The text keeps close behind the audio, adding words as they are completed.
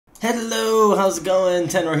Hello, how's it going?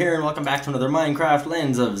 Tainro here, and welcome back to another Minecraft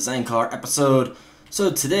Lands of Zankar episode.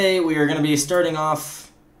 So today we are going to be starting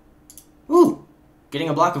off... Ooh! Getting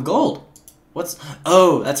a block of gold. What's...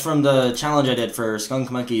 Oh, that's from the challenge I did for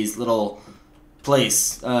Skunkmunkee's little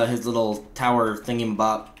place. His little tower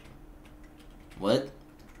thingy-bop. What?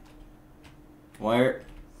 Why?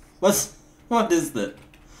 What is that?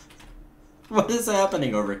 What is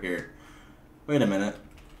happening over here? Wait a minute.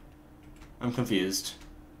 I'm confused.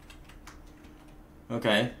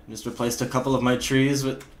 Okay, just replaced a couple of my trees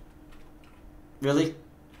with... Really?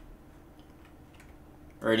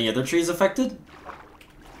 Are any other trees affected?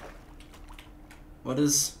 What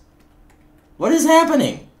is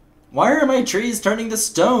happening? Why are my trees turning to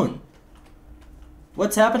stone?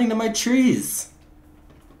 What's happening to my trees?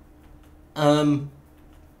 Okay.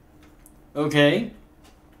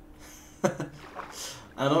 I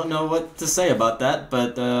don't know what to say about that,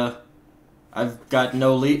 but, I've got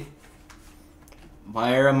no leaf.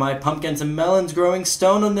 Why are my pumpkins and melons growing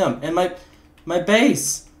stone on them? And my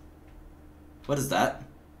base? What is that?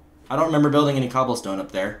 I don't remember building any cobblestone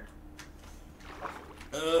up there.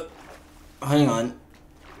 Hang on.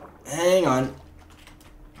 Hang on.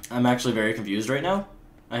 I'm actually very confused right now.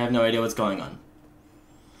 I have no idea what's going on.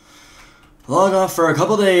 Log off for a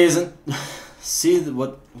couple days and see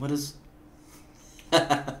what is...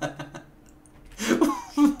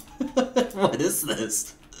 What is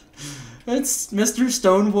this? It's Mr.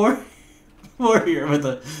 Stone Warrior with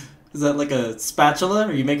a... Is that like a spatula?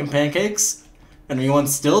 Are you making pancakes? And are you on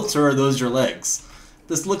stilts, or are those your legs?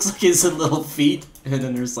 This looks like his little feet, and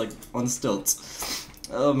then there's like on stilts.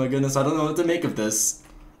 Oh my goodness, I don't know what to make of this.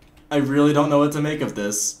 I really don't know what to make of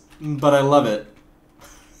this, but I love it.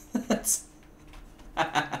 That's...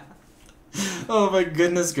 Oh my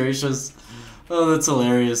goodness gracious. Oh, that's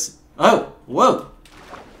hilarious. Oh, whoa!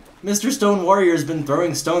 Mr. Stone Warrior's been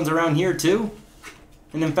throwing stones around here too,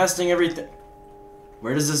 and infesting everything.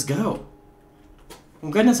 Where does this go?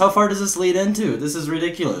 Oh goodness, how far does this lead into? This is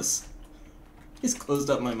ridiculous. He's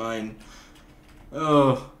closed up my mind.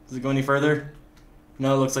 Oh, does it go any further?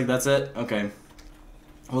 No, it looks like that's it. Okay.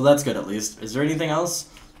 Well, that's good at least. Is there anything else?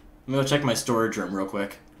 Let me go check my storage room real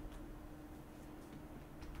quick.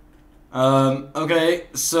 Okay,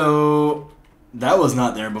 so that was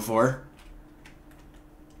not there before.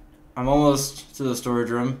 I'm almost to the storage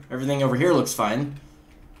room. Everything over here looks fine.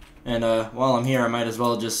 And while I'm here, I might as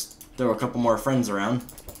well just throw a couple more friends around.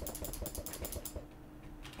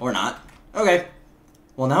 Or not. Okay.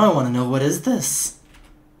 Well, now I want to know, what is this?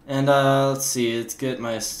 And let's see, let's get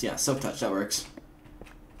my... Yeah, Silk Touch, that works.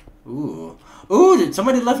 Ooh. Ooh, did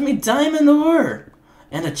somebody left me diamond ore!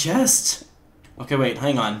 And a chest! Okay, wait,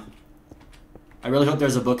 hang on. I really hope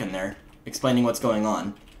there's a book in there explaining what's going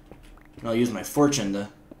on. And I'll use my fortune to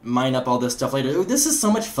mine up all this stuff later. Ooh, this is so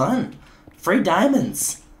much fun! Free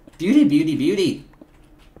diamonds! Beauty, beauty, beauty!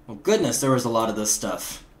 Oh goodness, there was a lot of this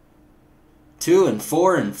stuff. 2 and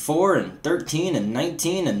 4 and 4 and 13 and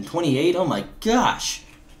 19 and 28, oh my gosh!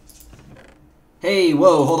 Hey,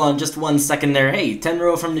 whoa, hold on just 1 second there. Hey,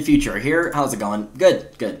 Tainro from the future here. How's it going?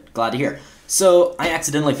 Good, good, glad to hear. So, I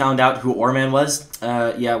accidentally found out who Oreman was.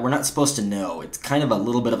 Yeah, we're not supposed to know. It's kind of a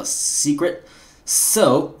little bit of a secret.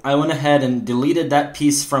 So, I went ahead and deleted that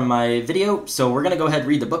piece from my video, so we're going to go ahead and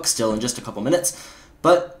read the book still in just a couple minutes.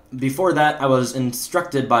 But before that, I was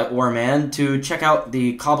instructed by Oreman to check out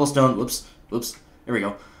the cobblestone... Whoops, there we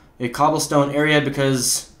go. A cobblestone area,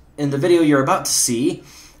 because in the video you're about to see,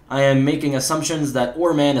 I am making assumptions that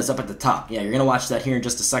Oreman is up at the top. Yeah, you're going to watch that here in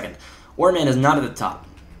just a second. Oreman is not at the top.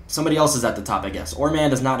 Somebody else is at the top, I guess.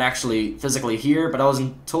 Oreman is not actually physically here, but I was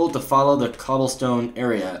told to follow the cobblestone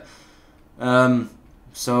area.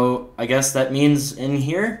 So I guess that means in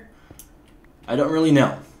here? I don't really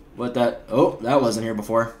know what that... Oh, that wasn't here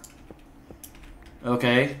before.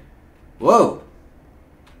 Okay. Whoa!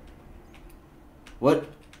 What?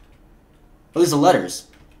 Oh, these are letters.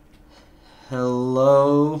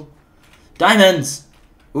 Hello? Diamonds!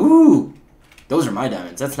 Ooh! Those are my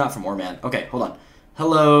diamonds. That's not from Oreman. Okay, hold on.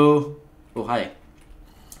 Hello. Oh, hi.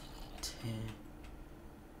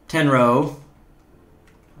 Tainro.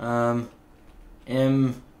 I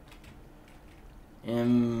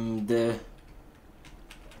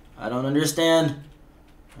don't understand.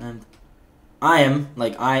 And I am,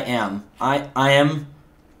 like I am. I am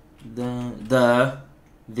the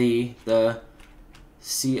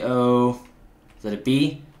C-O, is that a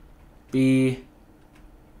B? B,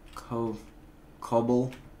 Cobbler?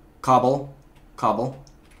 Cobbler,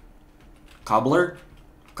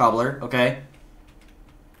 okay.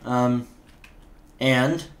 And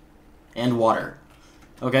water.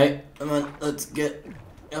 Okay, come on, let's get,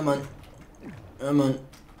 come on.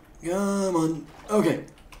 Come on. Okay.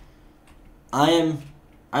 I'm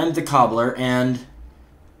the cobbler, and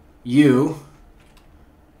you...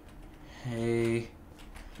 Hey...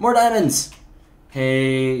 More diamonds!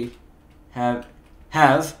 Hey... Have...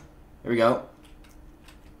 There we go.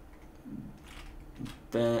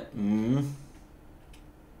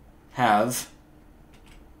 Have...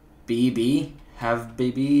 BB? Have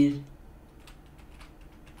baby?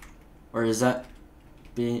 Or is that...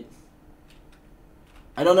 B...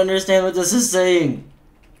 I don't understand what this is saying.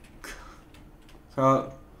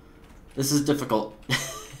 This is difficult.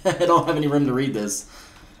 I don't have any room to read this.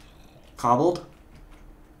 Cobbled?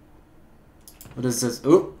 What is this?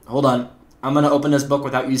 Oop, hold on. I'm gonna open this book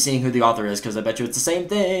without you seeing who the author is, because I bet you it's the same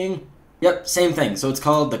thing. Yep, same thing. So it's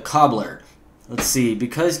called The Cobbler. Let's see.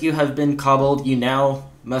 Because you have been cobbled, you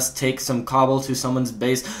now must take some cobble to someone's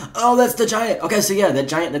base. Oh, that's the giant! Okay, so yeah, that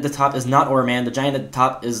giant at the top is not Ore-man. The giant at the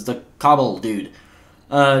top is the cobble dude.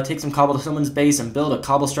 Take some cobble to someone's base and build a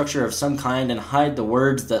cobble structure of some kind and hide the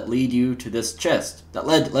words that lead you to this chest. That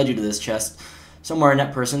led you to this chest. Somewhere in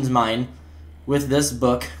that person's mind. With this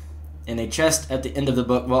book in a chest at the end of the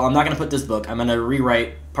book. Well, I'm not going to put this book. I'm going to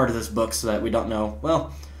rewrite part of this book so that we don't know.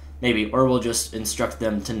 Well, maybe. Or we'll just instruct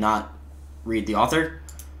them to not read the author.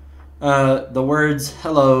 The words,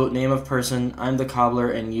 hello, name of person, I'm the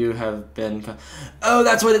cobbler, and you have been... Oh,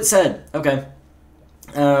 that's what it said! Okay.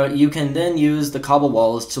 You can then use the cobble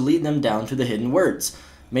walls to lead them down to the hidden words.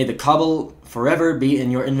 May the cobble forever be in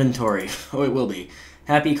your inventory. Oh, it will be.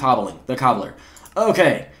 Happy cobbling. The cobbler.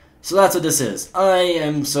 Okay, so that's what this is. I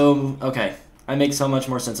am so... Okay, I make so much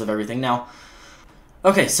more sense of everything now.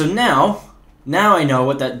 Okay, so now I know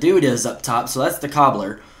what that dude is up top, so that's the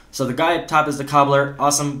cobbler. So the guy up top is the cobbler.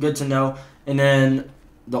 Awesome, good to know. And then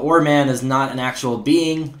the Ore-man is not an actual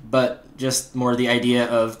being, but just more the idea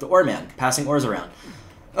of the Ore-man, passing ores around.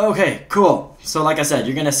 Okay, cool. So like I said,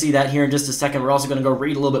 you're going to see that here in just a second. We're also going to go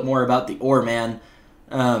read a little bit more about the Ore-man.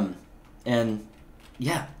 And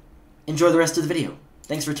yeah, enjoy the rest of the video.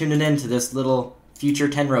 Thanks for tuning in to this little future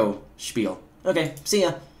Tainro spiel. Okay, see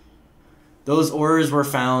ya. Those ores were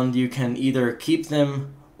found. You can either keep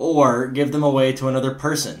them or give them away to another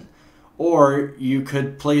person. Or you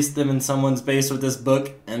could place them in someone's base with this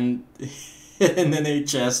book and in a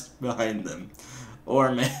chest behind them.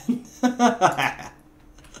 Ore-man.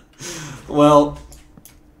 Well,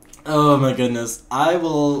 oh my goodness.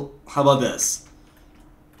 How about this?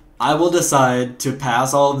 I will decide to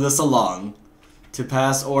pass all of this along. To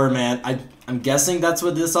pass Ore-man. I'm guessing that's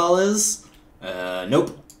what this all is?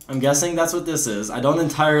 Nope. I'm guessing that's what this is. I don't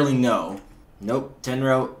entirely know. Nope,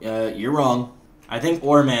 Tainro, you're wrong. I think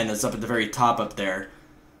Ore-man is up at the very top up there.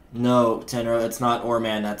 No, Tainro, it's not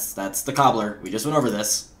Ore-man, that's the cobbler. We just went over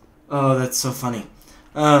this. Oh, that's so funny.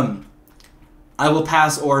 I will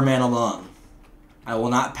pass Ore-man along. I will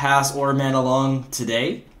not pass Ore-man along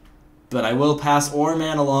today, but I will pass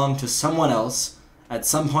Ore-man along to someone else at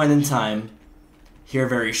some point in time here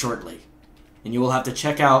very shortly. And you will have to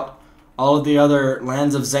check out all of the other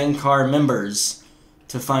Lands of Zankar members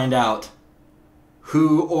to find out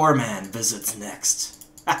who Ore-man visits next.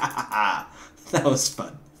 That was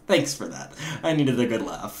fun. Thanks for that. I needed a good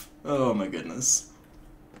laugh. Oh my goodness.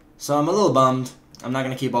 So I'm a little bummed. I'm not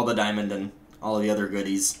going to keep all the diamond and all of the other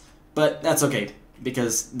goodies. But that's okay,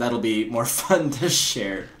 because that'll be more fun to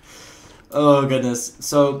share. Oh goodness.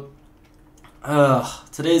 So,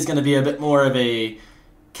 today's going to be a bit more of a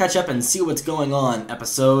catch up and see what's going on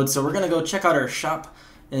episode. So we're going to go check out our shop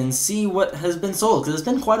and see what has been sold, because it's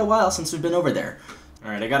been quite a while since we've been over there.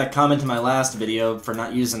 Alright, I got a comment in my last video for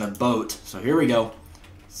not using a boat, so here we go.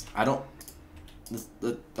 I don't...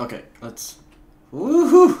 Okay, let's...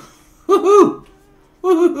 Woohoo! Woohoo!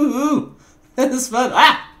 Woohoo! This is fun!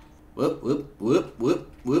 Ah! Whoop, whoop, whoop,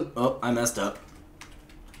 whoop, whoop. Oh, I messed up.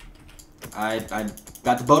 I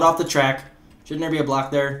got the boat off the track. Shouldn't there be a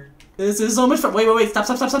block there? This is so much fun. Wait, wait, wait. Stop,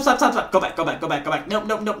 stop, stop, stop, stop, stop, stop. Go back, go back, go back, go back. Nope,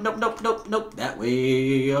 nope, nope, nope, nope, nope, nope. That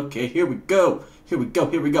way. Okay, here we go. Here we go,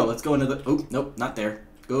 here we go. Let's go into the... Oh, nope, not there.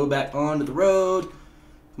 Go back onto the road.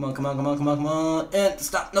 Come on, come on, come on, come on, come on. And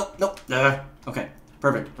stop. Nope, nope. There. Okay,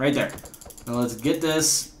 perfect. Right there. Now let's get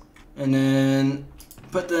this. And then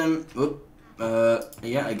put them...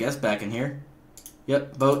 yeah, I guess back in here.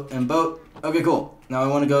 Yep, boat and boat. Okay, cool. Now I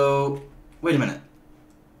want to go... Wait a minute.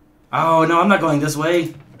 Oh, no, I'm not going this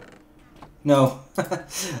way. No,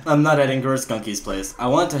 I'm not heading towards Skunkee's place. I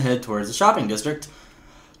want to head towards the shopping district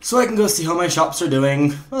so I can go see how my shops are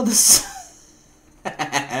doing. Well, this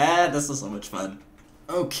is so much fun.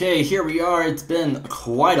 Okay, here we are. It's been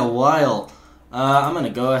quite a while. I'm going to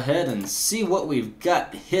go ahead and see what we've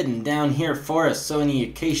got hidden down here for us. So in the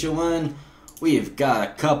acacia one, we've got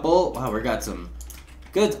a couple. Wow, we got some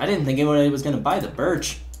Good. I didn't think anybody was going to buy the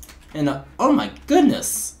birch. And, oh my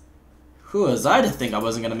goodness. Who was I to think I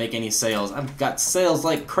wasn't going to make any sales? I've got sales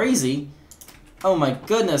like crazy. Oh my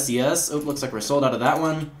goodness, yes. Oh, looks like we're sold out of that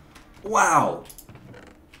one. Wow.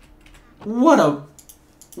 What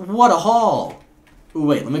a haul. Ooh,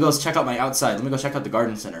 wait, let me go check out my outside. Let me go check out the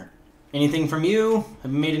garden center. Anything from you?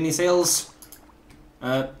 Have you made any sales? Get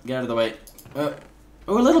out of the way. Oh,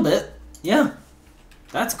 a little bit. Yeah.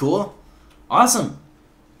 That's cool. Awesome.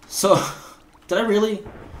 So, did I really?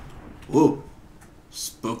 Ooh.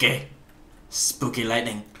 Spooky. Spooky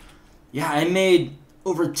lightning. Yeah, I made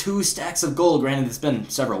over 2 stacks of gold. Granted, it's been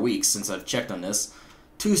several weeks since I've checked on this.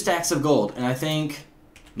 2 stacks of gold. And I think...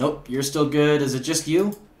 Nope, you're still good. Is it just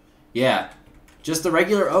you? Yeah. Just the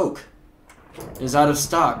regular oak is out of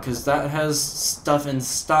stock. Because that has stuff in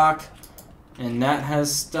stock. And that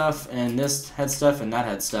has stuff. And this had stuff. And that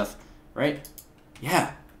had stuff. Right?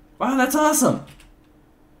 Yeah. Wow, that's awesome.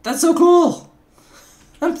 That's so cool.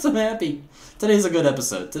 I'm so happy. Today's a good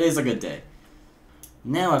episode. Today's a good day.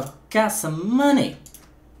 Now I've got some money.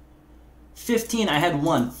 15, I had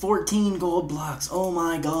 14 gold blocks. Oh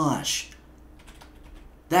my gosh.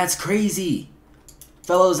 That's crazy.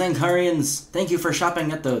 Fellow Zankarians, thank you for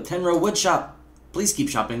shopping at the Tainro wood shop. Please keep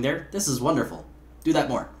shopping there. This is wonderful. Do that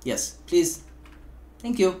more. Yes, please.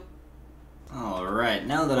 Thank you. Alright,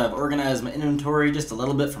 now that I've organized my inventory just a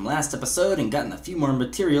little bit from last episode and gotten a few more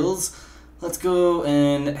materials, let's go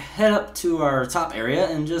and head up to our top area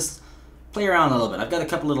and just play around a little bit. I've got a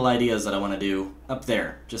couple little ideas that I want to do up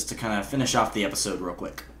there, just to kind of finish off the episode real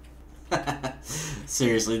quick.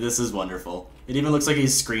 Seriously, this is wonderful. It even looks like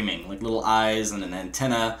he's screaming, like little eyes and an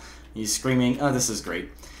antenna. He's screaming. Oh, this is great.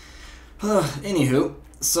 Anywho,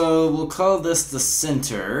 so we'll call this the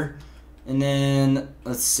center. And then,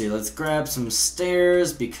 let's see, let's grab some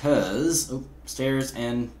stairs because... Oh, stairs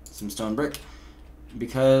and some stone brick.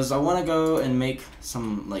 Because I want to go and make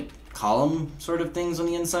some, like, column sort of things on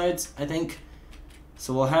the insides, I think.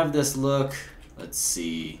 So we'll have this look, let's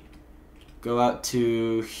see, go out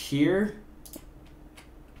to here.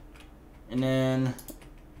 And then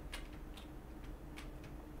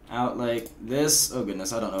out like this. Oh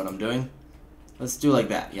goodness, I don't know what I'm doing. Let's do like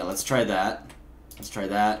that. Yeah, let's try that. Let's try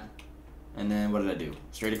that. And then what did I do?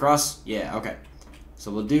 Straight across? Yeah, okay. So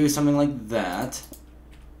we'll do something like that.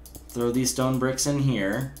 Throw these stone bricks in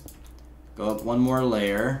here. Go up one more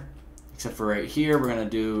layer. Except for right here, we're going to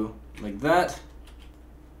do like that.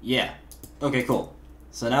 Yeah. Okay, cool.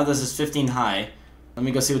 So now this is 15 high. Let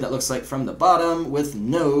me go see what that looks like from the bottom with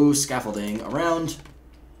no scaffolding around.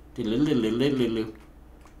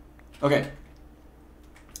 Okay.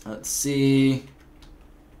 Let's see.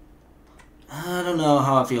 I don't know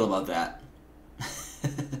how I feel about that.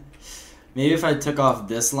 Maybe if I took off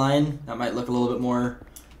this line, that might look a little bit more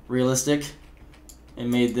realistic. And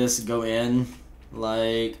made this go in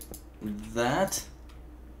like that.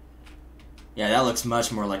 Yeah, that looks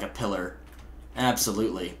much more like a pillar.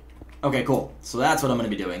 Absolutely. Okay, cool. So that's what I'm going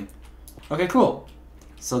to be doing. Okay, cool.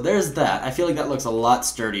 So there's that. I feel like that looks a lot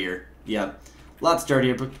sturdier. Yeah, a lot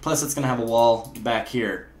sturdier. Plus it's going to have a wall back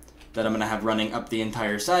here that I'm going to have running up the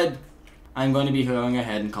entire side. I'm going to be going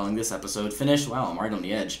ahead and calling this episode finished. Wow, I'm right on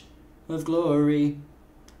the edge of glory.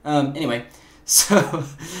 Anyway, so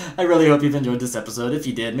I really hope you've enjoyed this episode. If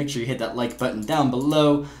you did, make sure you hit that like button down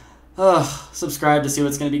below. Subscribe to see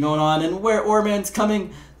what's going to be going on and where Oreman's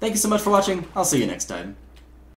coming. Thank you so much for watching. I'll see you next time.